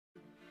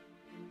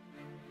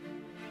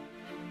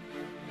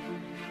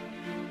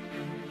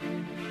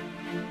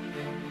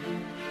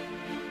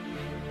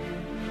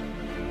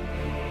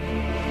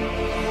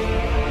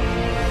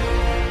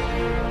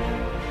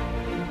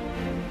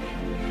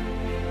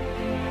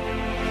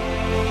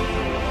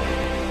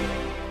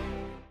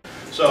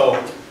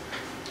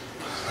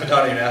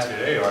Donnie even asked me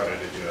today, Arthur,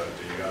 did you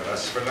got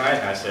rest for tonight?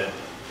 And I said,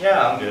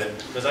 yeah, I'm good.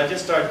 Because I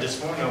just started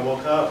this morning, I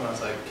woke up and I was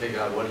like, okay,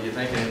 God, what are you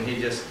thinking? And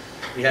he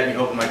had me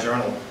open my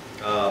journal.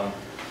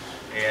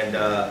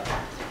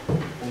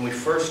 When we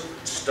first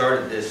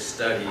started this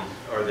study,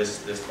 or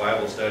this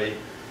Bible study,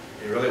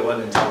 it really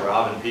wasn't until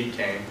Rob and Pete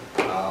came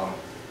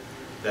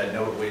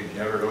that we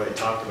never really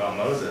talked about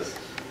Moses,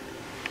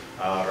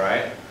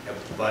 right?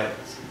 But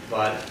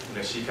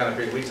she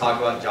kind of, we talked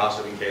about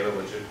Joshua and Caleb,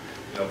 which are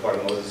part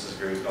of Moses'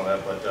 group and all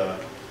that. But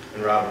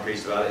and Robert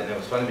preached about it, and it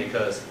was funny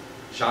because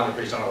Shonda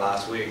preached on it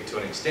last week to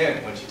an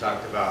extent when she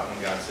talked about when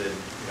God said,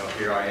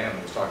 here I am.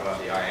 He was talking about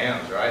the I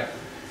ams, right?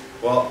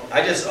 Well,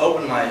 I just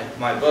opened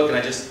my book, and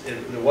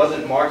it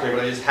wasn't marked there,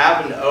 but I just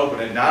happened to open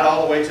it, not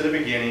all the way to the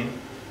beginning.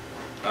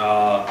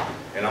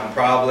 And I'm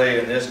probably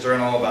in this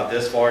journal about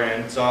this far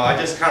in, so I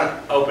just kind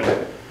of opened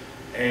it.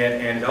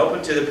 And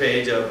opened to the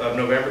page of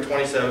November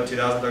 27,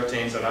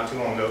 2013, so not too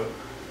long ago.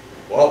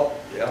 Well,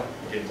 yeah,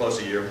 getting close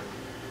to a year.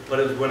 But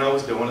it was when I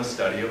was doing a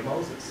study of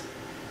Moses.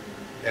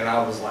 And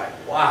I was like,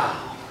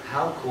 wow,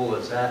 how cool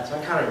is that? So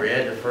I kind of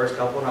read the first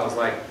couple, and I was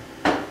like,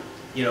 and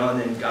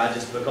then God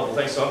just put a couple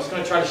things. So I'm just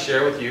going to try to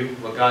share with you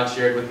what God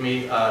shared with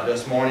me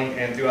this morning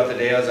and throughout the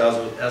day as I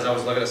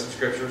was looking at some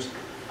scriptures.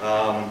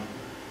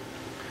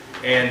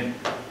 And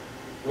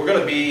we're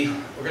going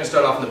to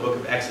start off in the book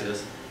of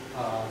Exodus.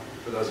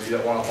 For those of you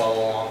that want to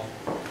follow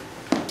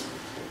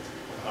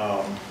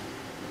along.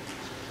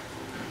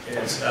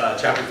 It's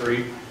chapter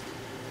 3.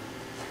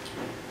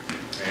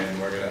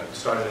 And we're going to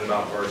start in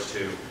about verse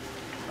 2.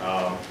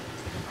 I'm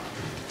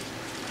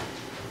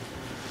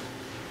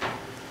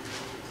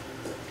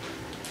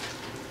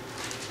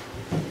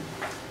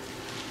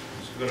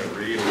going to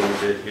read a little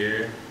bit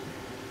here.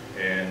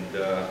 And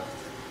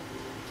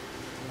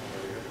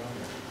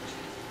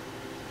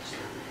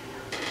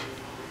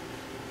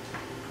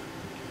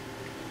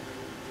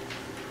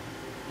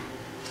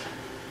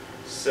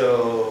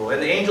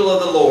and the angel of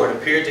the Lord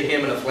appeared to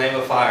him in a flame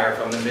of fire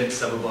from the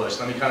midst of a bush.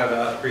 Let me kind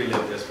of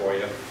pre-live this for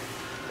you.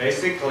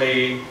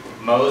 Basically,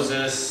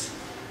 Moses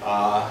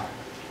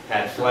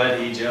had fled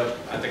Egypt.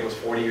 I think it was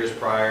 40 years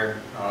prior.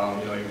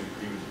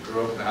 He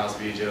grew up in the house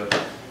of Egypt.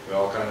 We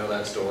all kind of know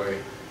that story.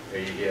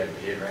 He had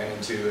ran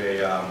into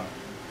a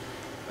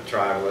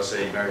tribe. Let's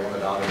say he married one of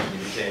the daughters, and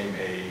he became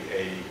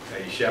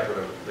a shepherd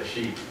of the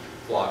sheep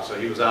flock. So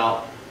he was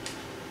out,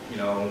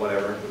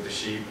 whatever, with the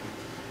sheep,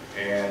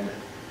 and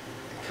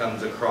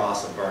comes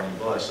across a burning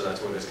bush. So that's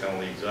where this kind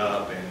of leads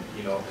up.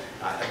 And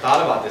I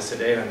thought about this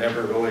today, and I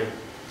never really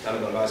thought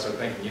about it. I started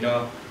thinking,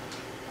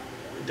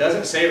 it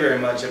doesn't say very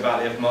much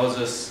about if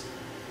Moses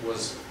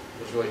was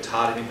really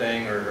taught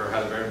anything or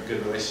had a very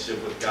good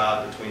relationship with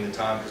God between the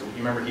time, because you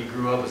remember he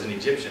grew up as an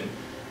Egyptian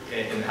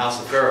in the house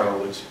of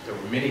Pharaoh, which there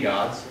were many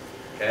gods.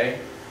 Okay,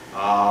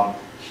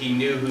 he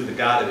knew who the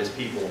God of his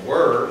people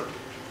were,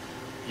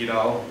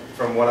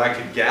 from what I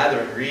could gather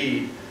and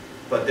read.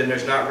 But then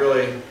there's not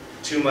really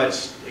too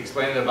much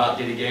explaining about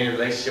did he gain a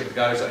relationship with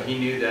God or something. He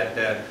knew that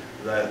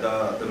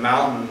the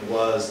mountain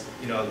was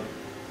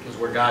was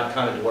where God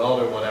kind of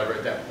dwelled or whatever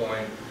at that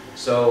point.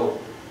 So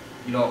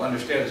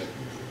understand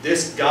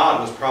this God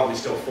was probably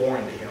still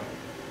foreign to him.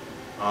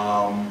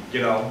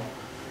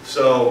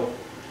 So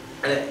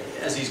and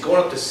as he's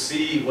going up to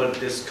see what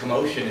this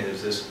commotion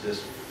is,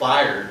 this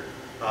fire,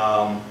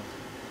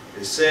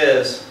 it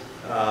says.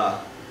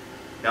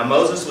 Now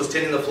Moses was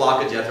tending the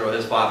flock of Jethro,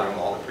 his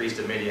father-in-law, the priest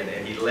of Midian,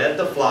 and he led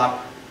the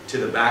flock to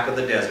the back of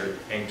the desert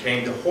and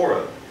came to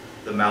Horeb,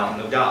 the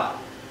mountain of God.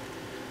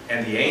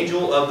 And the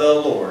angel of the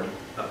Lord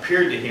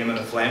appeared to him in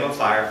a flame of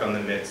fire from the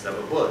midst of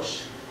a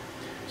bush.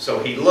 So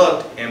he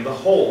looked, and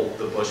behold,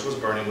 the bush was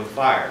burning with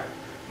fire.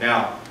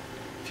 Now,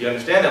 if you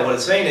understand that, what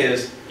it's saying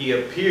is, he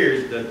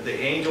appeared, the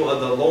angel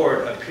of the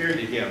Lord appeared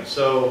to him.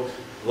 So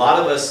a lot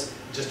of us,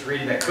 just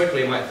reading that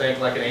quickly, might think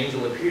like an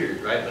angel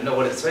appeared, right? But no,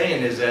 what it's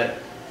saying is that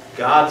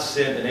God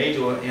sent an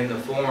angel in the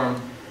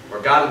form, or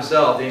God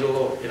himself, the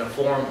angel in a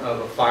form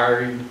of a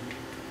fiery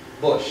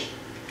bush.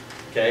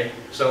 Okay?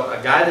 So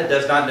a guy that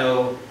does not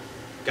know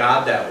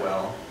God that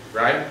well,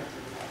 right?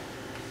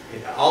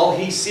 All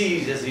he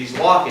sees as he's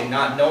walking,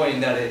 not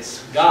knowing that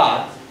it's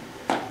God,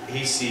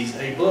 he sees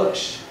a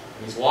bush.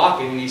 He's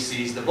walking and he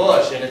sees the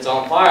bush and it's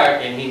on fire,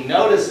 and he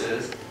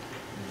notices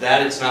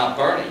that it's not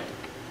burning.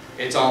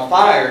 It's on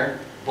fire,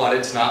 but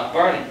it's not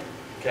burning.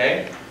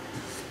 Okay?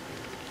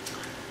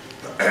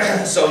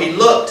 So he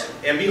looked,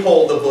 and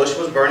behold, the bush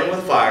was burning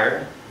with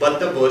fire, but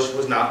the bush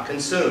was not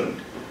consumed.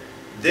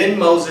 Then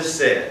Moses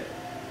said,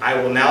 I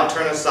will now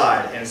turn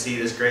aside and see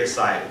this great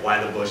sight,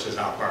 why the bush is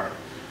not burned.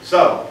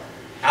 So,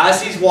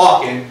 as he's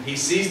walking, he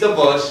sees the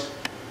bush,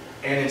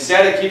 and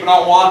instead of keeping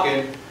on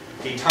walking,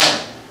 he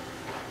turned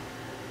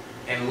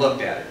and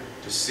looked at it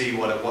to see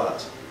what it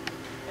was.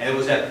 And it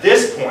was at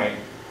this point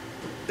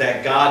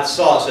that God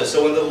saw.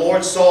 So when the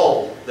Lord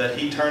saw that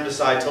he turned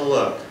aside to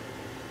look,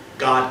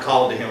 God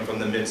called to him from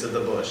the midst of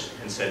the bush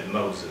and said,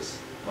 Moses,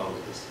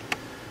 Moses.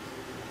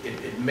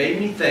 It made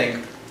me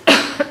think,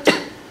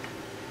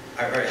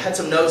 I had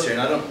some notes here,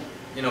 and I don't,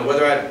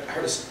 whether I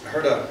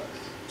heard a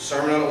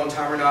sermon on it one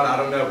time or not, I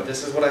don't know, but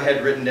this is what I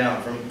had written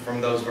down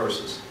from those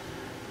verses.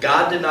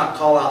 God did not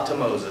call out to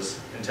Moses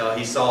until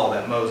he saw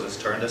that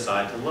Moses turned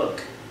aside to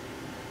look.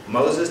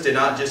 Moses did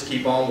not just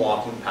keep on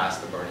walking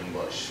past the burning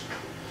bush.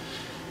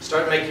 It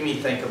started making me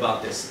think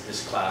about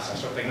this class. I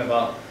started thinking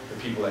about the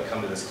people that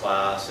come to this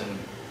class and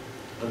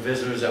the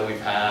visitors that we've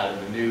had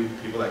and the new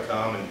people that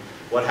come and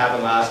what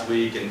happened last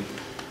week and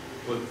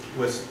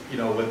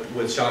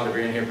with Sean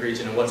DeVere in here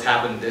preaching and what's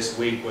happened this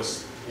week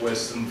with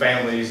some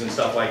families and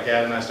stuff like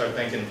that. And I started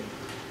thinking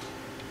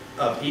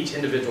of each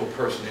individual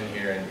person in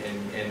here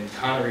and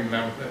kind of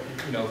remember,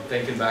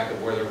 thinking back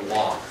of where their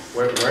walk,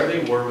 where they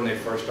were when they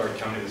first started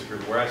coming to this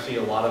group, where I see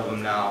a lot of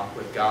them now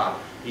with God.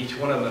 Each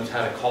one of them has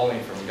had a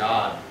calling from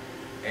God,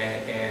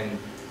 and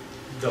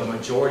the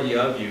majority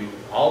of you,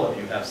 all of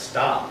you, have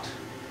stopped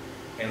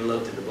and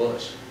looked at the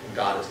bush, and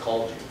God has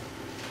called you.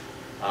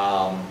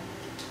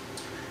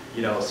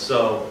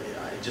 So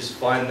I just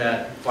find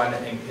that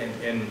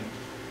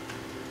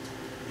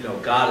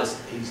and God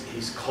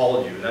He's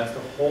called you. And that's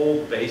the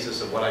whole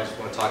basis of what I just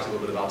want to talk to you a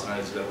little bit about tonight,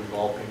 is that we've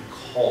all been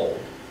called.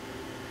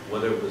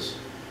 Whether it was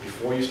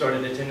before you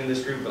started attending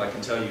this group, but I can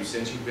tell you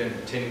since you've been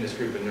attending this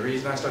group, and the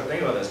reason I started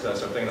thinking about this is because I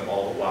started thinking of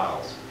all the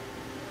wows.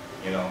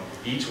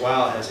 Each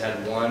wow has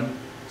had one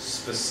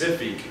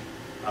specific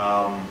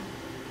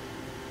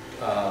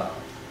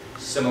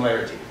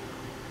similarity.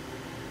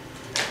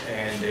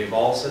 And they've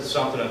all said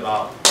something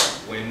about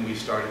when we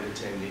started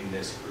attending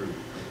this group.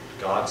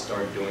 God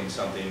started doing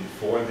something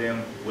for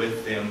them,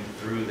 with them,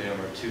 through them,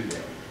 or to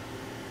them.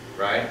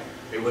 Right?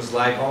 It was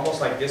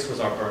almost like this was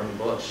our burning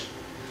bush.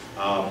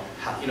 I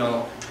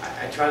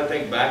try to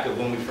think back of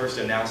when we first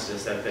announced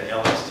this at the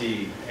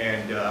LST,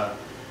 and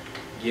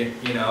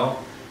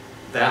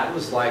that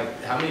was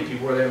like, how many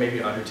people were there?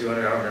 Maybe under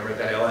 200. I don't remember at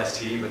that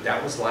LST, but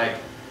that was like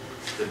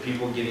the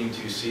people getting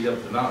to see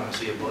up the mountain and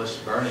see a bush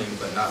burning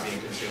but not being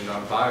consumed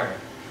on fire.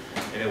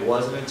 And it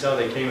wasn't until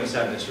they came and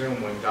sat in this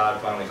room when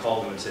God finally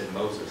called them and said,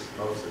 Moses,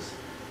 Moses.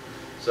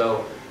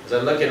 So as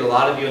I look at a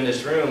lot of you in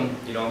this room,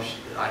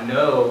 I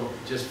know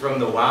just from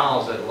the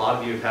wows that a lot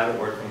of you have had a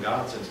word from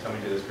God since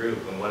coming to this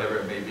group, and whatever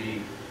it may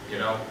be,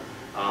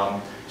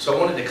 So I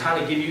wanted to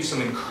kind of give you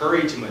some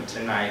encouragement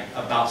tonight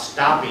about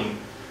stopping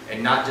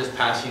and not just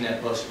passing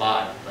that bush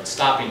by, but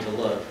stopping to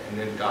look, and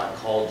then God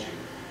called you.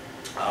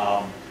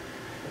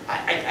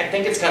 I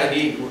think it's kind of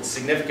neat,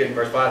 significant in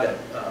verse 5 that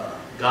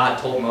God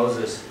told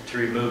Moses to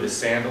remove his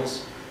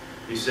sandals.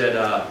 He said,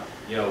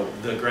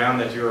 the ground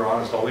that you are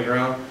on is holy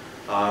ground.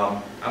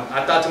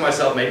 I thought to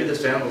myself, maybe the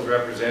sandals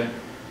represent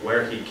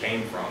where he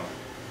came from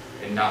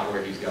and not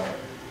where he's going.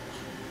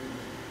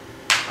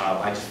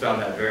 I just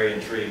found that very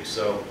intrigued.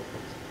 So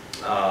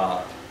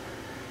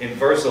in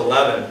verse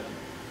 11,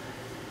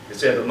 it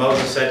said, but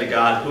Moses said to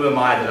God, who am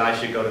I that I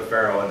should go to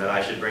Pharaoh and that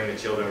I should bring the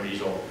children of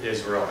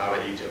Israel out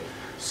of Egypt?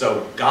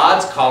 So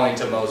God's calling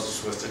to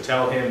Moses was to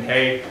tell him,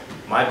 hey,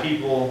 my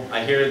people,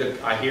 I hear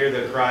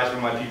the cries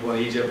from my people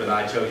in Egypt, and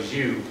I chose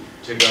you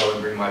to go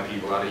and bring my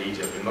people out of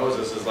Egypt. And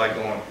Moses is like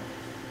going,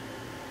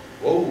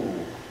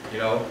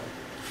 whoa,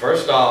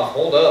 first off,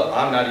 hold up,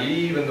 I'm not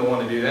even the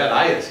one to do that.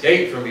 I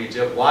escaped from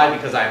Egypt. Why?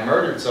 Because I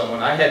murdered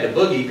someone. I had to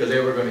boogie because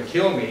they were going to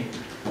kill me.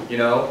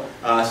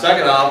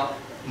 Second off,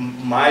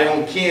 my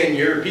own kin,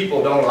 your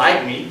people don't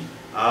like me.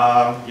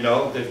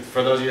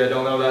 For those of you that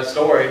don't know that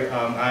story,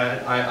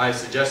 I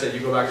suggest that you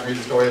go back and read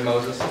the story of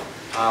Moses.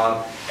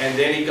 And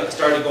then he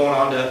started going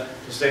on to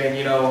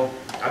saying,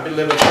 I've been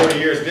living 40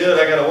 years good.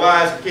 I got a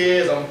wife, some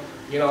kids.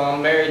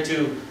 I'm married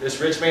to this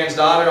rich man's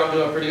daughter. I'm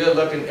doing pretty good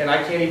looking, and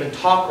I can't even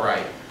talk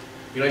right.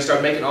 He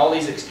started making all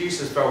these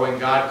excuses for when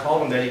God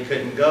called him that he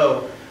couldn't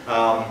go.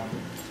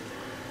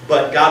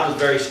 But God was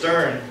very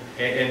stern,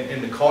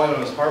 and the calling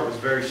on his heart was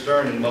very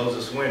stern, and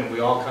Moses went.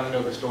 We all kind of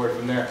know the story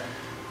from there.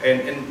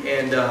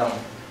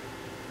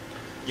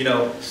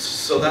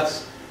 So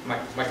that's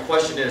my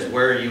question is,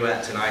 where are you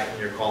at tonight in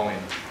your calling?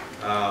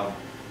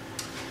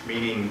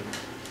 Meaning,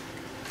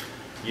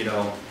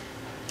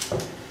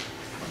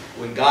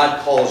 when God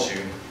calls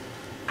you,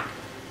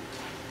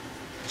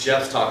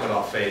 Jeff's talking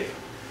about faith.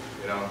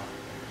 It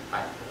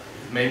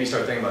made me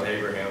start thinking about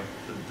Abraham.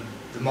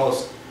 The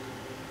most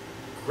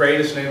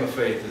greatest name of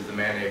faith is the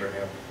man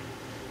Abraham.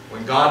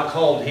 When God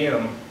called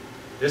him,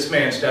 this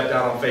man stepped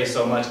out on faith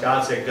so much,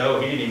 God said go,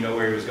 he didn't even know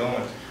where he was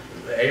going.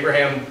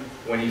 Abraham,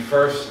 when he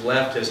first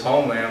left his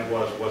homeland,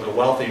 was a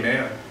wealthy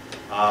man.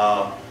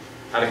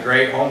 Had a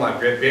great homeland,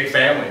 big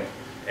family.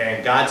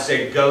 And God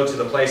said, go to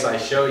the place I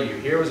show you.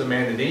 Here was a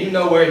man that didn't even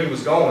know where he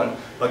was going,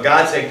 but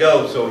God said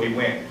go, so he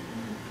went.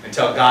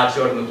 Until God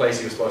showed him the place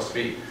he was supposed to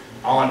be.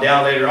 On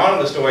down later on in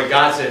the story,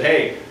 God said,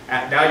 hey,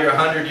 now you're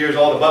 100 years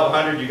old, above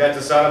 100, you got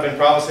the son I've been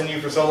promising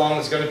you for so long,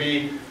 it's going to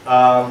be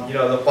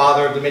the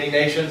father of the many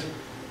nations.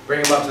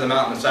 Bring him up to the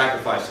mountain and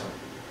sacrifice him.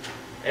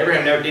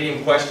 Abraham never did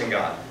even question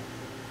God.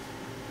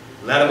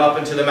 Led him up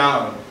into the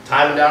mountain,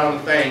 tied him down on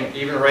the thing,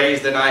 even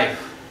raised the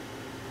knife.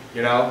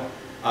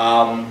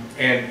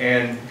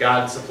 And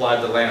God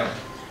supplied the lamb.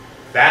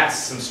 That's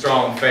some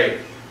strong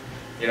faith.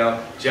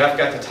 Jeff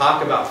got to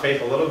talk about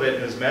faith a little bit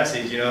in his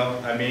message.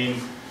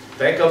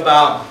 think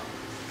about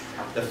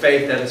the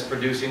faith that is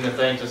producing the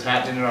things that's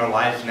happening in our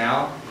lives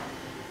now,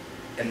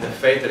 and the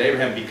faith that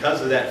Abraham,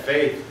 because of that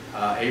faith,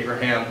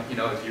 Abraham, you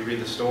know, if you read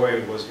the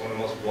story, was one of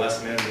the most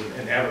blessed men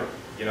in ever,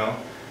 you know.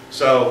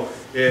 So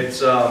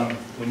it's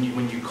when you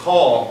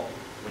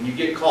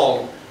get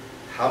called,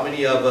 how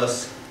many of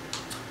us?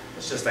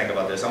 Let's just think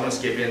about this. I'm going to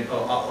skip in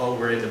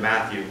over into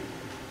Matthew,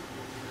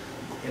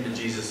 into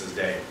Jesus'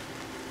 day.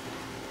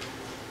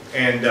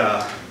 And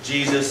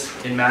Jesus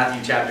in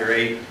Matthew chapter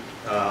 8,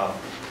 let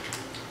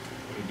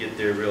me get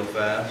there real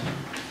fast.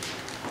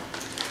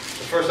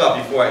 But first off,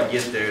 before I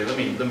get there, let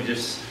me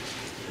just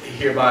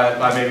hear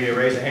by maybe a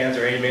raise of hands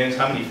or amens,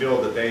 how many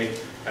feel that they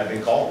have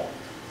been called?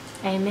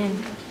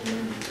 Amen.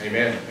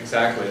 Amen.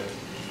 Exactly.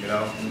 You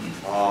know.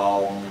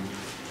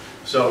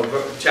 So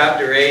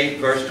chapter 8,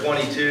 verse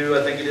 22,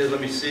 I think it is.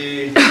 Let me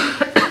see.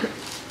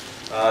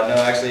 No,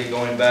 actually,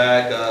 going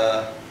back.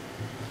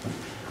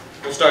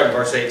 We'll start in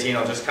verse 18.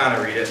 I'll just kind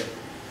of read it.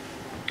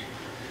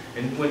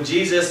 And when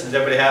Jesus, does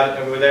everybody have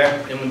it over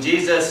there? And when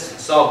Jesus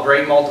saw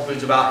great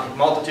multitudes about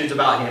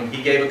him,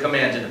 he gave a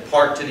command to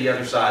depart to the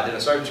other side. Then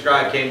a certain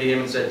scribe came to him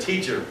and said,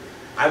 "Teacher,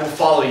 I will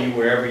follow you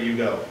wherever you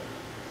go."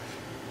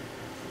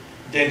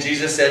 Then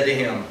Jesus said to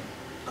him,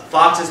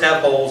 "Foxes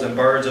have holes and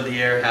birds of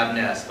the air have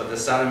nests, but the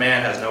Son of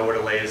Man has nowhere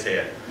to lay his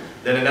head."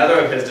 Then another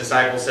of his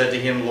disciples said to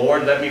him,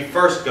 "Lord, let me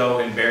first go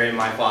and bury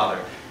my father."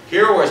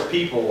 Here was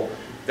people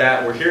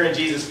that were hearing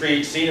Jesus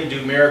preach, seeing him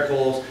do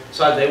miracles,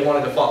 decided they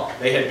wanted to follow.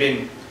 They had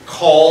been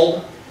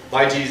called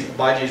by Jesus.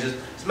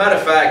 As a matter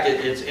of fact,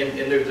 it's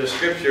in there's a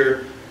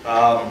scripture.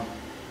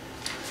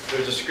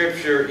 There's a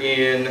scripture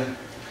in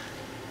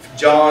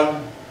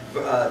John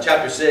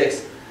chapter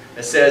 6.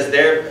 It says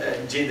there,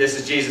 this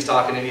is Jesus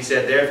talking, and he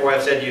said, "Therefore I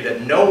have said to you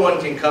that no one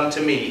can come to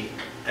me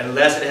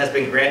unless it has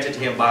been granted to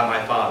him by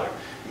my Father."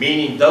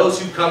 Meaning those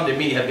who come to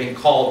me have been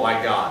called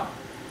by God.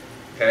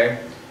 Okay?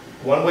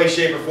 One way,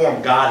 shape, or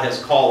form, God has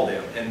called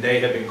them, and they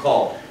have been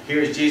called.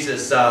 Here's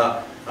Jesus,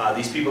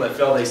 these people that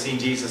fell, they've seen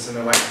Jesus, and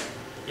they're like,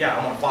 "Yeah,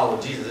 I want to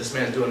follow Jesus. This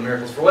man's doing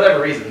miracles." For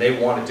whatever reason, they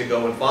wanted to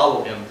go and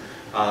follow him.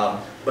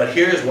 But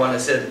here's one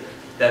that said,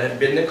 that had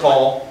been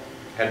called.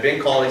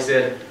 He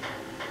said,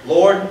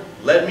 "Lord,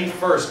 let me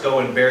first go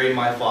and bury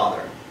my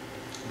father."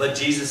 But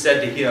Jesus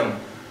said to him,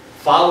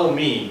 "Follow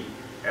me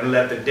and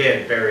let the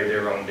dead bury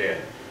their own dead."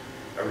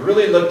 I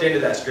really looked into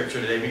that scripture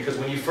today, because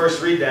when you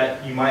first read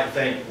that, you might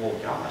think, well,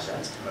 gosh,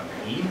 that's kind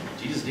of mean.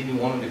 Jesus didn't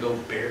want him to go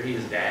bury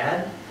his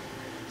dad.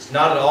 It's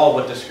not at all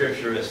what the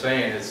scripture is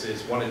saying. It's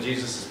one of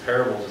Jesus'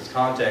 parables, its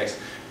context.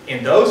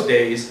 In those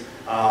days,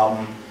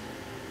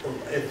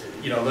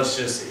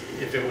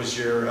 if it was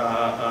you're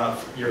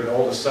the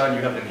oldest son,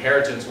 you have an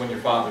inheritance when your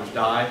fathers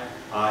die.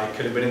 It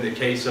could have been in the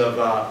case of,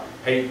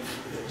 "Hey,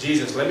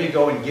 Jesus, let me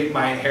go and get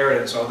my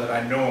inheritance so that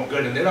I know I'm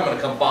good, and then I'm going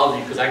to come follow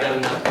you because I got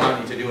enough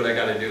money to do what I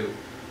got to do."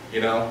 You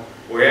know,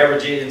 wherever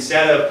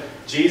instead of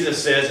Jesus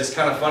says, it's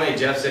kind of funny.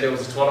 Jeff said it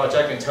was a $12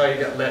 check until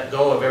you got let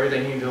go of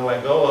everything you need to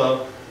let go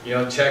of. You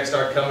know, checks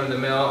start coming in the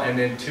mail, and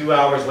then 2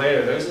 hours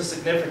later, there's a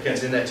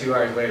significance in that 2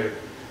 hours later.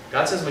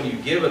 God says, when you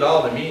give it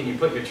all to me and you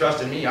put your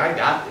trust in me, I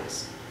got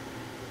this.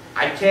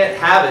 I can't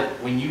have it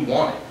when you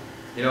want it.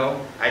 You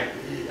know,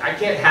 I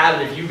can't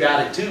have it if you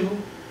got it too.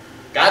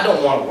 God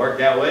don't want to work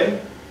that way.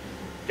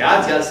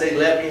 God's got to say,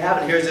 "Let me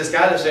have it." Here's this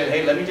guy that's saying,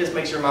 "Hey, let me just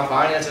make sure my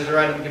finances are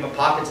right. Let me get my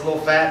pockets a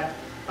little fat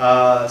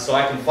so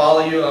I can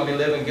follow you. I'll be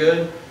living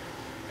good."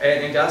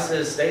 And God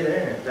says, "Stay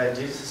there."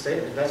 Jesus says, "Stay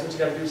there. That's what you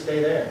got to do.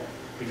 Stay there,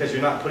 because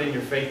you're not putting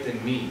your faith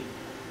in me."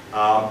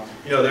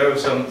 You know, there were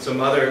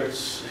some other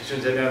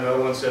sections in there. Another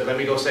one said, "Let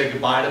me go say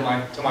goodbye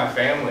to my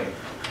family."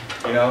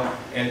 You know,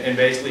 and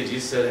basically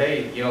Jesus said,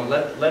 "Hey, you know,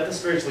 let the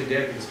spiritually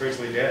dead be the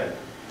spiritually dead.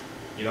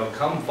 You know,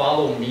 come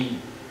follow me.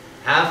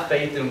 Have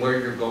faith in where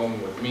you're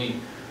going with me."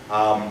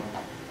 And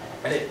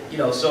you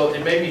know, so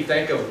it made me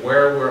think of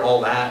where we're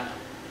all at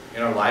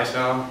in our lives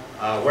now,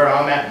 where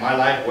I'm at in my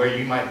life, where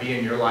you might be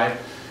in your life.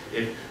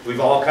 If we've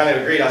all kind of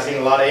agreed, I've seen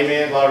a lot of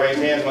amens, a lot of raised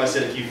hands when I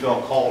said if you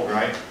felt called,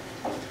 right?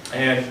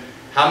 And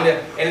how many?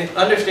 And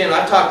understand, the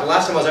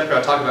last time I was up here,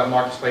 I talked about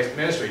Marketplace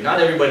Ministry.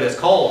 Not everybody that's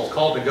called is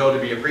called to go to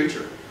be a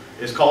preacher.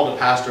 Is called to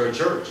pastor a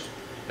church.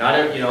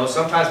 Not, you know,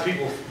 sometimes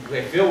people,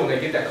 they feel when they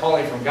get that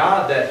calling from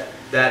God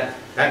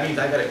that means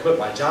I got to quit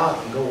my job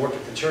and go work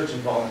at the church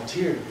and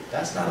volunteer.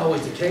 That's not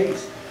always the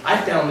case. I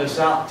found this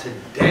out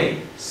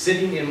today,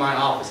 sitting in my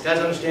office. You guys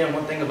understand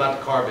one thing about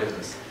the car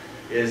business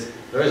is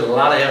there's a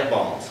lot of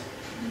F-bombs,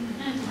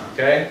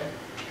 okay,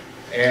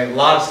 and a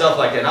lot of stuff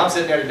like that. And I'm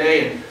sitting there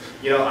today, and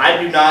you know, I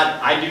do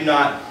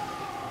not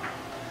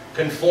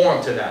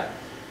conform to that.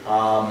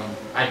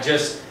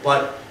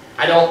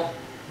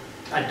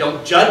 I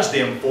don't judge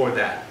them for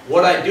that.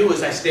 What I do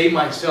is I stay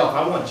myself.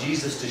 I want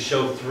Jesus to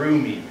show through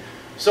me.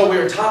 So we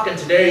were talking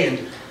today,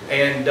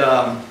 and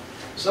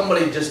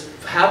somebody just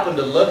happened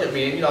to look at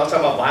me, and you know, I was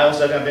talking about Bible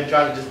study. I've been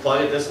trying to just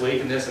plug it this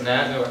week and this and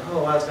that, and they're like,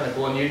 "Oh, wow, that's kind of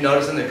cool." And you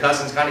noticing the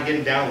cussing's kind of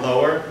getting down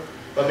lower.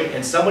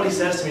 And somebody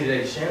says to me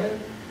today, "Shannon,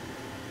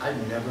 I've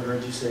never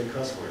heard you say a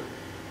cuss word."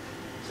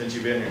 since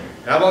you've been here.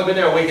 And I've only been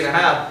there a week and a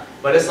half,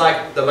 but it's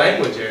like the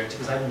language there.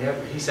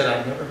 He said,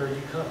 I never heard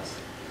you cuss.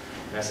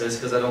 And I said, it's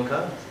because I don't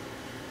cuss.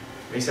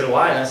 And he said,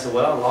 why? And I said,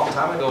 well, a long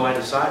time ago I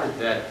decided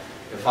that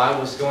if I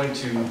was going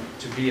to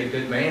be a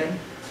good man,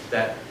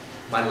 that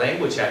my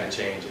language had to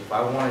change. If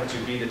I wanted to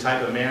be the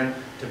type of man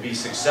to be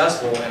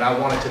successful and I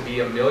wanted to be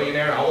a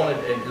millionaire,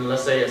 and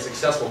let's say a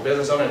successful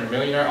business owner and a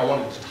millionaire, I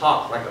wanted to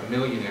talk like a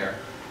millionaire.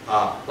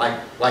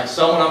 Like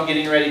someone I'm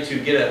getting ready to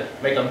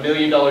make $1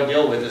 million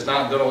deal with is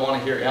not going to want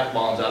to hear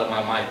F-bombs out of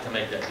my mic to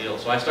make that deal.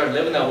 So I started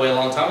living that way a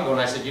long time ago, and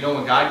I said, you know,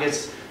 when God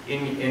gets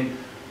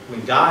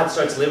when God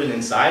starts living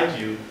inside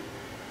you,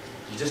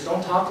 you just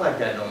don't talk like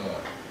that no more.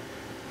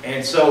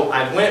 And so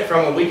I went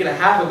from a week and a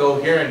half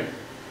ago hearing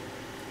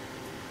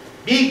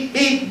beep,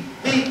 beep,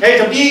 beep, hey,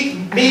 to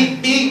beep,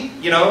 beep, beep,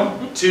 you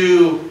know,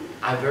 to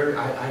I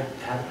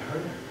haven't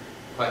heard it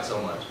quite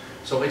so much.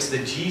 So it's the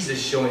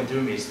Jesus showing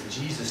through me. It's the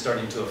Jesus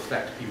starting to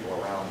affect people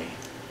around me.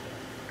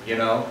 You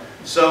know?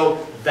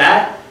 So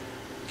that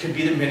could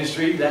be the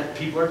ministry that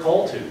people are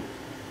called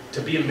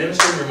to be a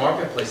minister in your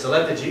marketplace, to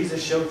let the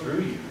Jesus show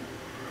through you.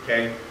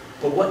 Okay?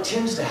 But what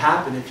tends to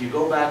happen if you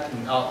go back,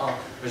 and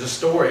there's a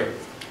story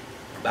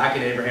back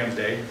in Abraham's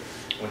day,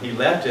 when he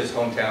left his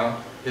hometown,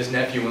 his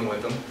nephew went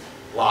with him,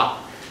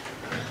 Lot.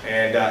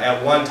 And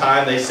at one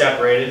time they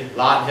separated.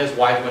 Lot and his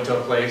wife went to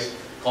a place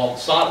called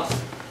Sodom.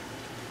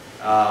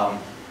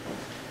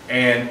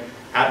 And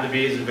happened to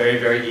be a very,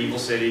 very evil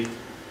city.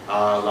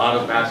 A lot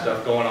of bad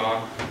stuff going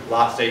on.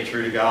 Lot stayed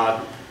true to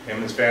God. Him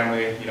and his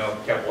family, you know,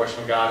 kept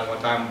worshiping God. And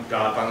one time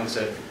God finally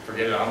said,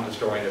 forget it, I'm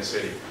destroying this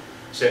city.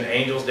 Sent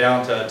angels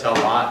down to tell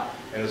Lot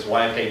and his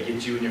wife, hey,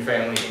 get you and your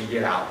family and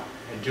get out.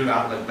 And do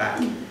not look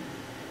back.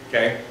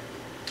 Okay?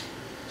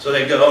 So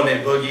they go and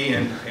they boogie,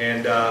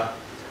 and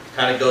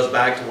kind of goes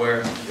back to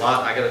where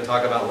Lot, I got to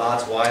talk about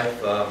Lot's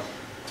wife.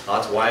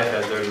 Lot's wife,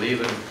 as they're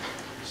leaving,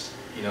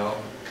 you know,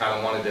 kind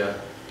of wanted to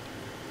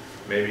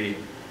maybe,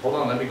 hold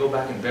on, let me go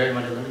back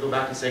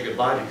and say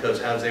goodbye, because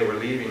as they were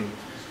leaving,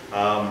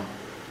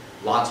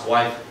 Lot's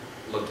wife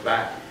looked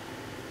back.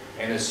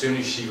 And as soon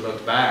as she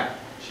looked back,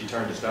 she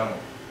turned to stone.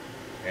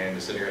 And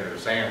to sit here in her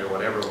sand or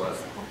whatever it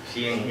was,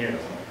 she ain't here no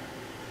more.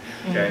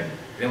 Okay?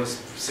 And it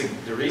was,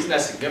 the reason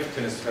that's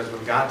significant is because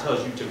when God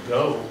tells you to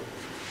go,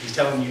 He's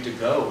telling you to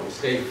go and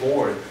stay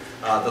forward.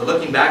 The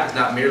looking back is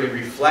not merely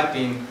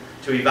reflecting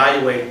to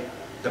evaluate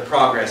the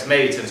progress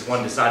made since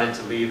one decided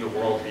to leave the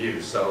world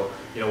view. So,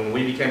 you know, when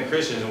we became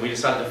Christians and we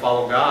decided to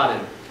follow God,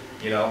 and,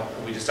 you know,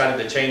 we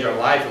decided to change our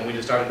life, and we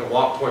just started to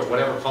walk towards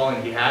whatever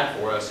calling He had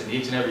for us, and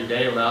each and every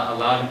day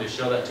allow Him to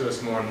show that to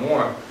us more and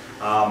more,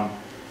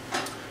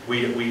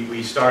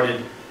 we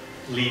started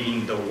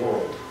leaving the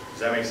world.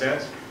 Does that make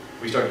sense?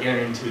 We started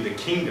entering into the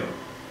kingdom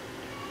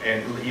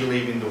and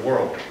leaving the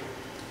world.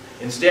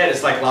 Instead,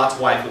 it's like Lot's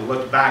wife, who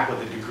looked back with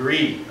a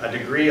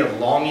degree of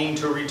longing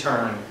to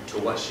return to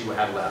what she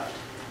had left.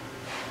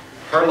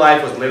 Her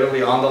life was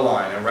literally on the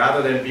line, and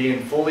rather than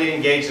being fully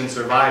engaged in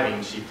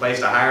surviving, she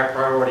placed a higher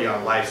priority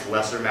on life's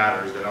lesser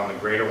matters than on the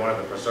greater one of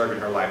the preserving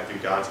her life through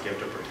God's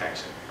gift of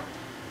protection.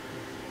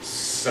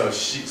 So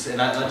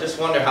and I just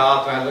wonder how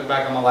often I look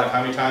back on my life,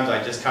 how many times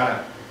I just kind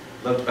of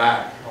looked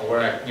back on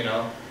where I, you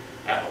know,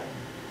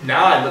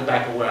 now I look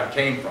back at where I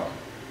came from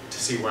to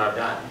see where I've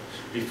gotten.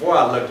 Before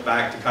I looked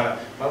back to kind of,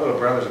 my little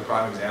brother's a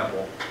prime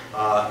example.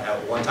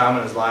 At one time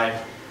in his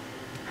life,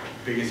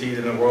 biggest heat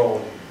in the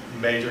world,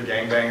 major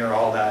gangbanger,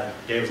 all that,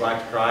 gave his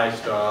life to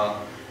Christ,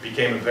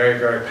 became a very,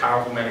 very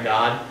powerful man of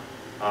God.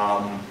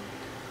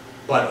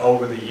 But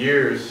over the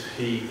years,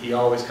 he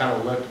always kind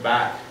of looked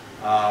back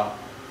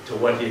to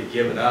what he had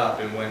given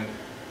up. And when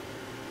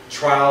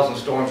trials and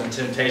storms and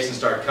temptations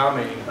start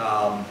coming,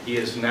 he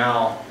is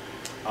now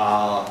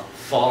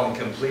fallen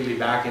completely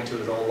back into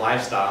his old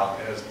lifestyle,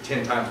 and it's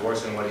 10 times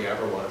worse than what he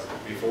ever was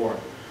before.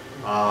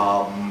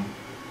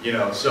 You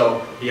know,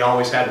 so he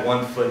always had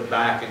one foot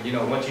back, and you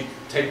know, once you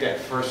take that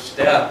first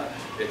step,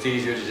 it's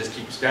easier to just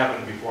keep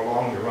stepping. Before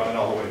long, you're running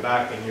all the way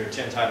back, and you're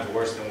 10 times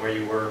worse than where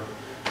you were.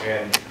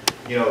 And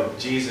you know,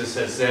 Jesus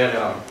has said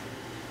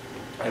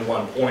at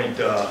one point,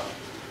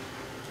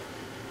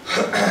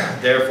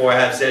 therefore I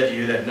have said to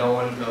you that no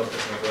one knows the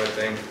right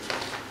thing.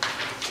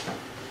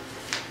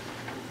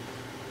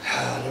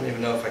 I don't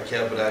even know if I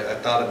can, but I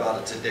thought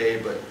about it today.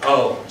 But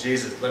oh,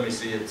 Jesus, let me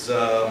see. It's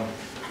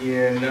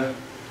in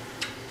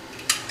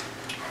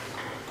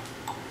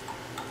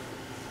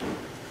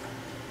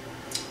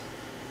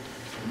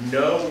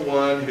no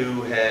one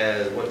who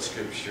has, what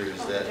scripture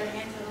is that?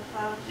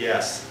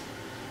 Yes.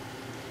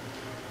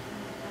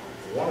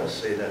 I want to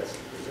say that's,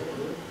 is that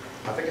Luke?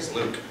 I think it's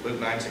Luke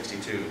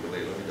 9:62.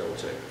 Let me double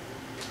check.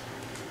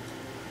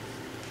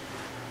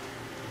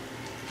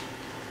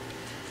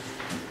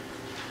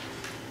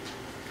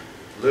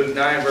 Luke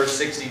 9 verse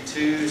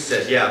 62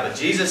 says, yeah, but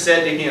Jesus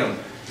said to him,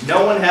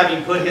 no one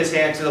having put his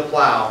hand to the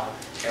plow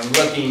and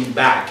looking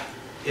back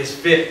is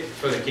fit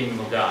for the kingdom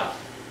of God.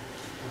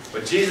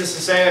 What Jesus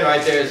is saying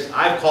right there is,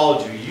 I've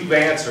called you, you've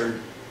answered,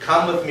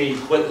 come with me,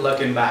 quit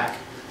looking back.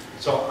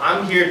 So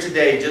I'm here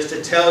today just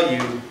to tell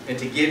you and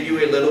to give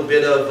you a little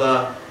bit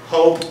of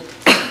hope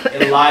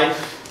in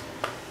life,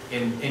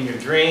 in your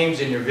dreams,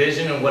 in your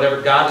vision, and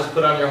whatever God has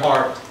put on your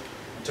heart,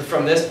 to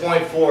from this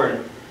point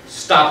forward,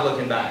 stop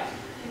looking back.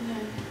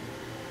 Amen.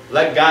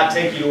 Let God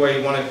take you to where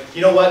you want to.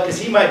 You know what?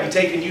 Because He might be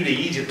taking you to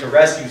Egypt to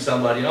rescue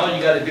somebody, and all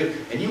you got to do,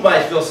 and you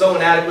might feel so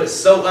inadequate,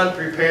 so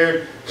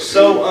unprepared,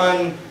 so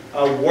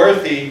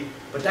unworthy,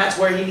 but that's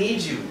where He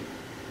needs you.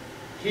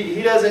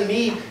 He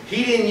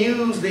didn't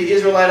use the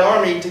Israelite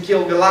army to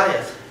kill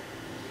Goliath.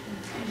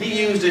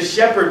 He used a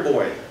shepherd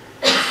boy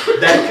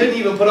that couldn't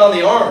even put on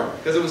the armor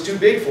because it was too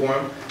big for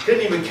him.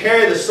 Couldn't even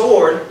carry the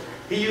sword.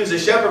 He used a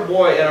shepherd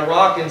boy and a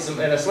rock and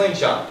a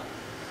slingshot.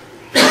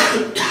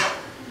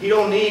 He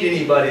don't need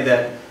anybody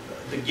that...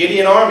 The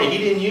Gideon army, he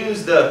didn't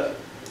use the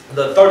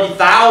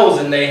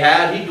 30,000 they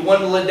had. He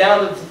dwindled it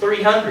down to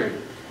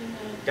 300.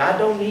 God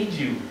don't need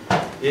you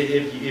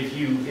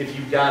if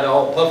you've got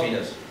all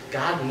puffiness.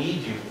 God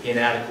needs you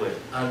inadequate,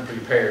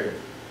 unprepared,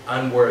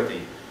 unworthy.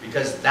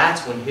 Because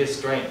that's when His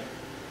strength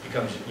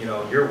becomes,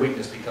 your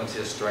weakness becomes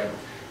His strength.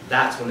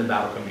 That's when the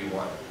battle can be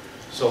won.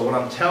 So what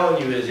I'm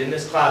telling you is, in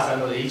this class, I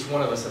know that each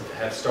one of us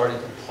have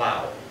started to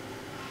plow.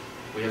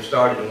 We have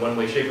started in one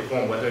way, shape, or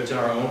form, whether it's in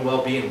our own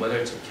well-being, whether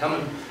it's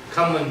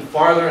coming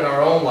farther in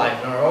our own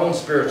life, in our own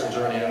spiritual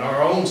journey, in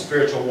our own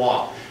spiritual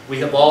walk. We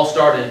have all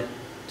started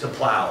to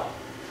plow.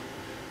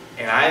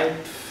 And I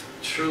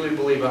truly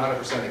believe 100%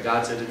 that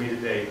God said to me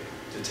today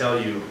to tell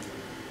you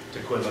to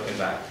quit looking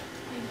back.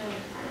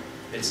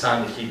 It's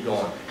time to keep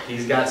going.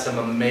 He's got some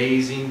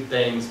amazing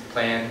things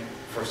planned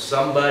for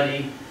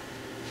somebody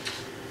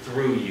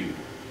through you.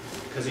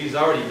 Because He's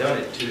already done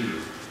it to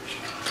you.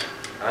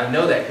 I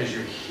know that because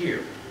you're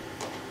here.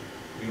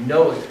 You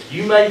know it.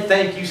 You may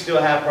think you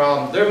still have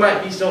problems. There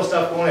might be still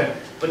stuff going on.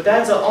 But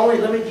that's the only...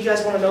 you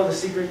guys want to know the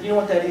secret? You know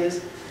what that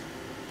is?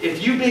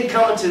 If you've been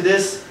coming to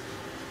this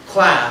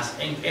class,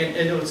 and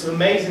it's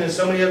amazing that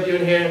so many of you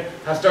in here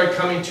have started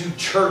coming to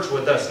church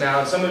with us now,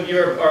 and some of you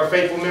are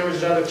faithful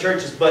members in other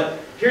churches, but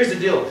here's the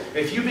deal.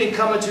 If you've been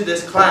coming to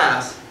this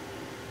class,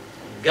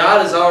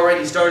 God has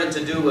already started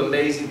to do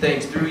amazing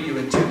things through you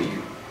and to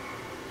you.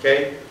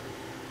 Okay?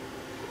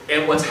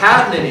 And what's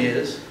happening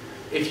is,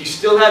 if you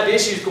still have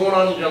issues going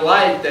on in your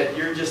life that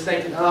you're just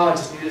thinking, oh, I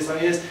just need this, I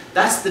need this,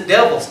 that's the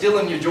devil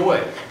stealing your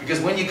joy.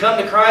 Because when you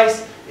come to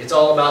Christ, it's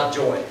all about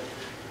joy.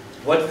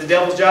 What's the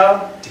devil's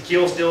job? To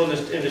kill, steal,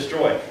 and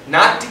destroy.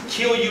 Not to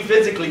kill you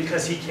physically,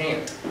 because he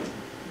can't.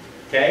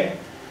 Okay?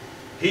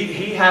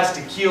 He has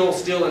to kill,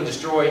 steal, and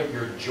destroy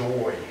your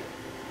joy.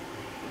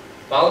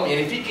 Follow me?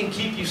 And if he can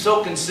keep you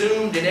so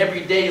consumed in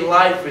everyday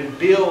life and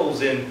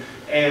bills and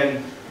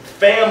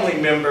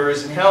family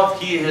members and health,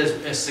 he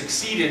has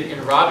succeeded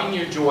in robbing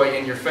your joy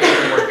and your faith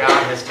in where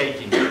God has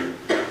taken you.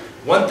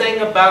 One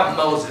thing about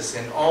Moses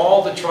and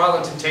all the trial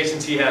and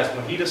temptations he has,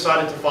 when he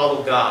decided to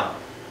follow God,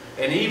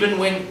 and even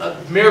when a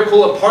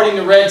miracle of parting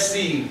the Red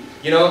Sea,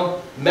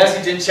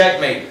 message and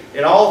checkmate.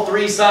 And all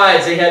three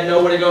sides, they had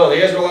nowhere to go.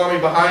 The Israel army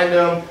behind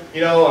them,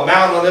 a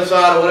mountain on this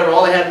side or whatever.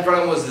 All they had in front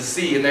of them was the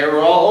sea. And they were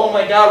all, oh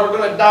my God, we're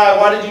going to die.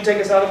 Why did you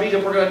take us out of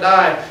Egypt? We're going to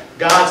die.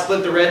 God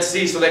split the Red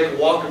Sea so they could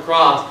walk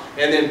across.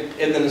 And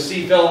then the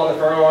sea fell on the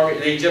Pharaoh army,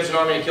 the Egyptian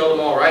army, and killed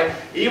them all, right?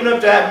 Even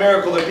after that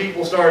miracle, the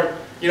people started,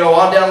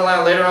 on down the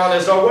line later on, they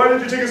started, why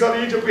did you take us out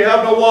of Egypt? We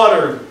have no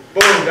water.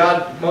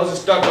 Boom,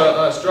 Moses struck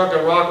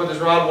a rock with his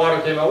rod,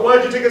 water came out. Why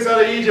did you take us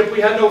out of Egypt? We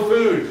had no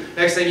food.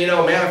 Next thing you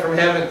know, manna from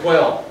heaven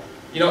quail.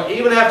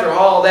 Even after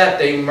all that,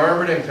 they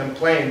murmured and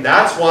complained.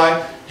 That's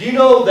why, do you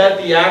know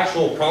that the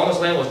actual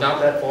promised land was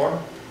not that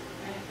far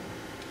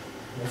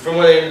from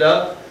where they ended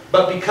up?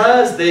 But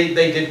because they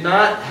did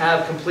not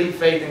have complete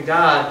faith in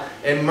God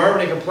and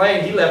murmured and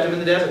complained, He left them in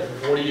the desert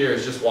for 40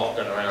 years just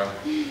walking around.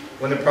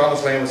 When the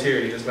promised land was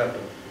here, He just left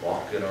them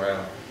walking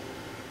around.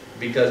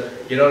 Because,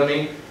 you know what I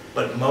mean?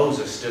 But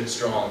Moses stood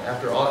strong.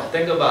 After all,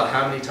 think about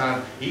how many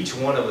times each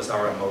one of us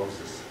are a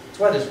Moses. That's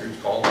why this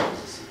group's called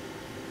Moses.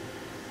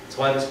 That's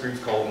why this group's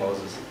called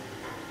Moses.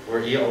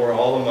 We're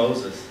all a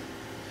Moses.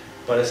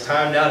 But it's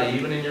time now to,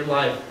 even in your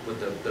life,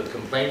 with the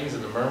complainings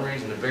and the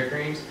murmurings and the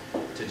bickerings,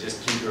 to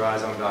just keep your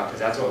eyes on God. Because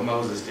that's what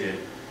Moses did.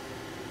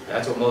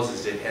 That's what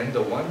Moses did. And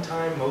the one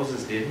time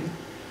Moses didn't,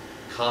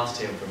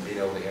 cost him from being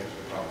able to enter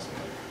the promised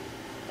land.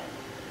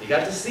 He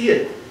got to see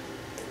it.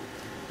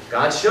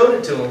 God showed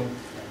it to him.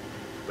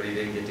 But he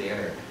didn't get to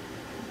enter it.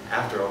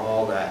 After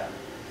all that,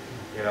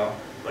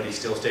 but he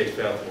still stayed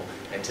faithful.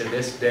 And to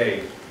this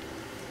day,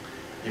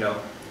 in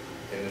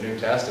the New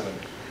Testament,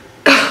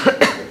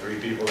 the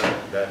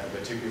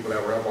two people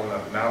that were up on the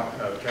Mount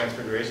of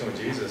Transfiguration with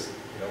Jesus,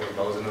 were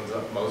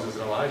Moses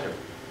and Elijah.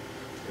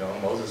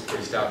 Moses is a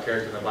pretty stout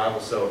character in the Bible.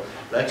 So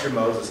let your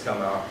Moses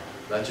come out.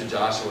 Let your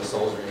Joshua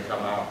soldiering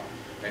come out.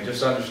 And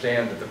just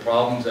understand that the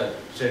problems that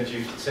since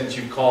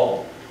you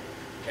called,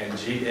 and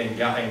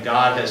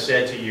God has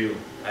said to you,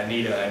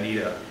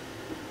 Anita,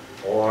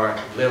 or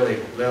Lily,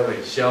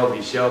 Shelby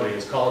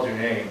has called your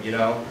name, you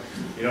know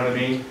what I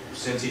mean?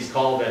 Since He's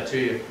called that to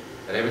you,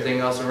 and everything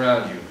else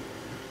around you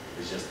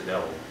is just the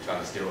devil trying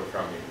to steal it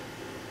from you.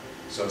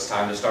 So it's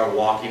time to start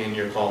walking in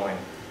your calling,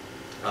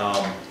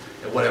 and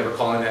whatever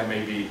calling that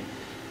may be.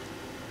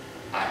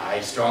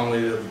 I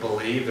strongly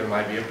believe there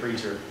might be a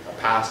preacher, a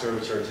pastor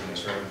of a church in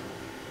this room.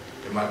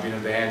 There might be an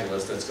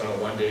evangelist that's going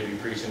to one day be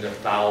preaching to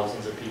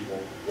thousands of people,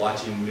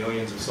 watching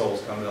millions of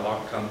souls come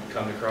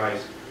to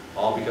Christ,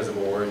 all because of a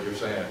word you're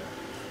saying.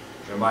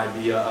 There might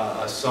be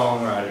a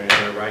songwriter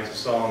that writes a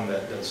song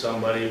that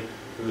somebody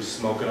who's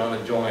smoking on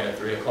a joint at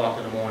 3 o'clock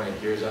in the morning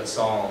hears that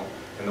song,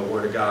 and the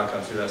word of God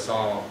comes through that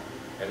song,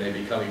 and they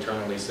become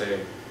eternally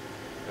saved.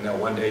 And that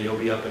one day you'll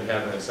be up in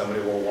heaven and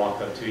somebody will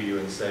walk up to you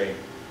and say,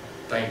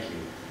 thank you,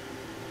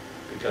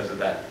 because of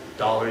that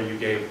dollar you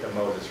gave the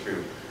M.O.S.E.S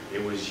group.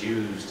 It was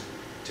used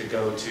to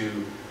go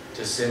to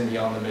send me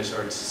on the mission,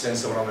 or to send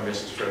someone on the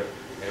mission trip,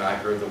 and I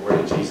heard the word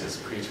of Jesus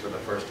preached for the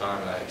first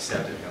time and I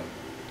accepted him.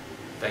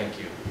 Thank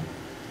you.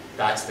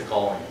 That's the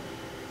calling.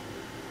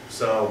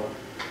 So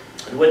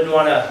I wouldn't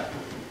want to,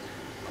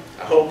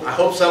 I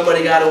hope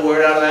somebody got a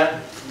word out of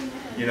that.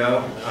 You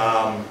know,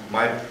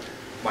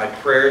 my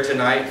prayer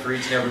tonight for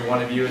each and every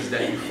one of you is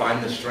that you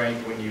find the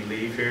strength when you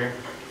leave here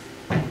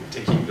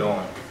to keep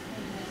going.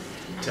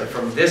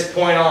 From this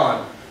point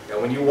on, that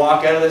when you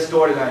walk out of this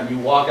door tonight, you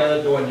walk out of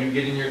the door and you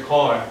get in your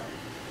car,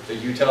 that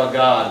you tell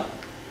God,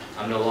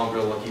 I'm no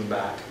longer looking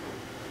back.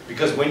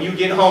 Because when you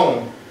get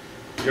home,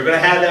 you're going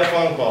to have that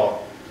phone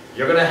call.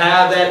 You're going to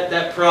have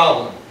that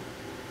problem.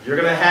 You're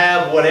going to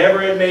have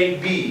whatever it may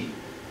be.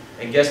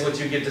 And guess what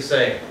you get to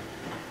say?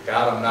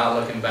 God, I'm not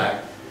looking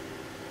back.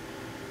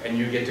 And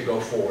you get to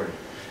go forward.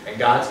 And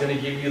God's going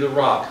to give you the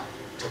rock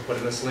to put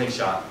in the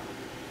slingshot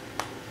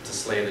to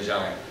slay the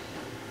giant.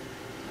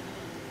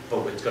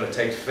 But it's going to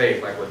take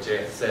faith, like what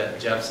Jeff said.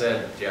 It's going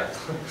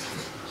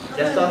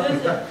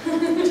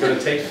to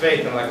take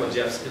faith, and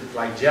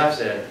like Jeff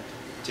said,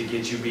 to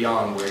get you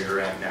beyond where you're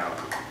at now.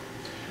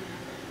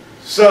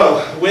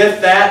 So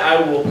with that,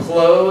 I will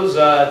close.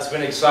 It's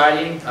been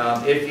exciting.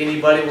 If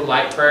anybody would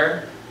like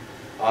prayer,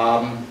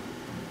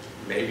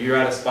 maybe you're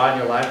at a spot in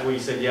your life where you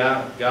said,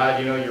 yeah, God,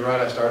 you know, you're right,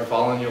 I started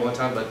following you one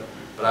time, but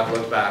I've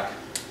looked back.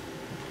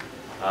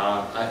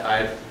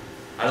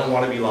 I don't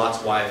want to be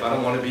Lot's wife. I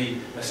don't want to be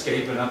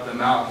escaping up the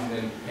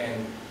mountain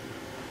and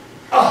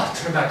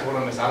turn back to what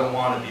I missed. I don't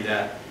want to be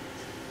that.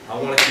 I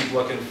want to keep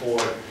looking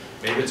forward.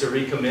 Maybe it's a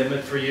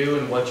recommitment for you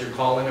and what you're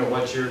calling or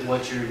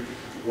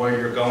where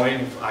you're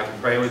going. I can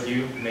pray with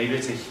you. Maybe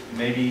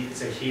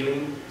it's a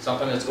healing,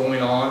 something that's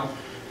going on.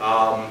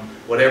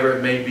 Whatever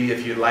it may be,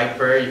 if you'd like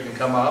prayer, you can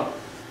come up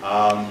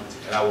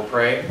and I will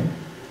pray.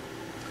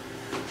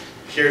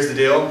 Here's the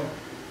deal.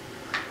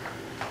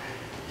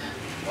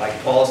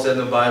 Like Paul said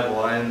in the Bible,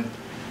 I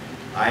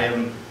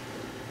am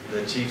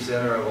the chief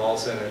sinner of all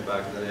sinners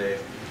back in the day.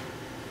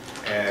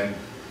 And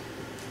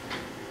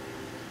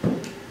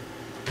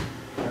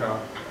you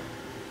know,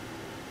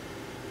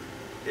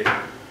 if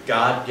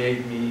God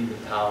gave me the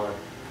power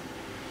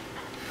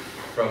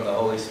from the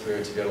Holy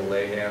Spirit to be able to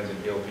lay hands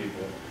and heal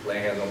people, lay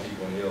hands on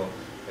people and heal,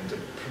 and to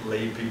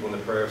lead people in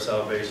the prayer of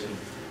salvation,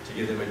 to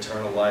give them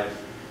eternal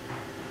life,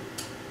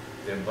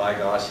 then by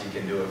gosh, He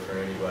can do it for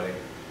anybody.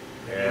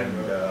 And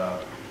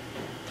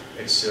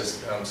it's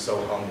just, I'm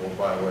so humbled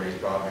by where He's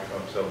brought me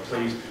from. So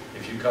please,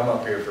 if you come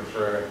up here for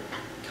prayer,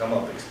 come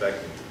up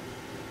expecting.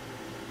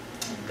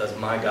 Because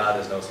my God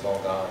is no small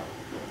God.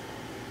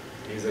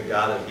 He's a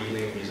God of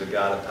healing. He's a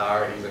God of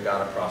power. He's a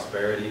God of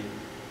prosperity.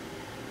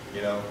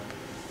 You know?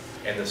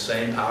 And the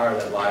same power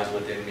that lies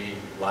within me,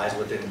 lies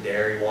within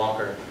Derry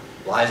Walker,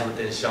 lies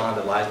within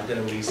Shonda, lies within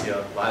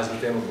Alicia, lies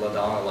within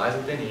LaDonna, lies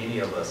within any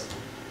of us,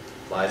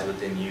 lies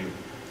within you.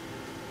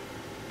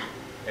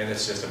 And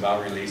it's just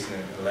about releasing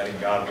it and letting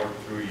God work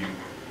through you.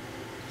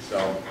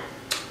 So,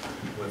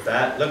 with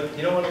that, look,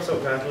 you know what I'm so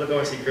proud of? Look over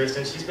and see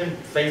Kristen. She's been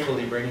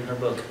faithfully bringing her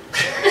book.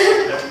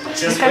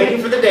 Just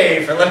waiting for the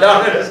day for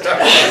LaDonna to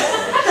start.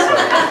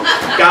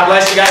 So, God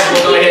bless you guys.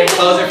 We'll go ahead and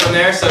close it from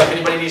there. So if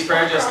anybody needs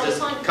prayer, just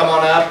come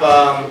on up.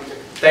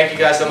 Thank you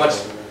guys so much.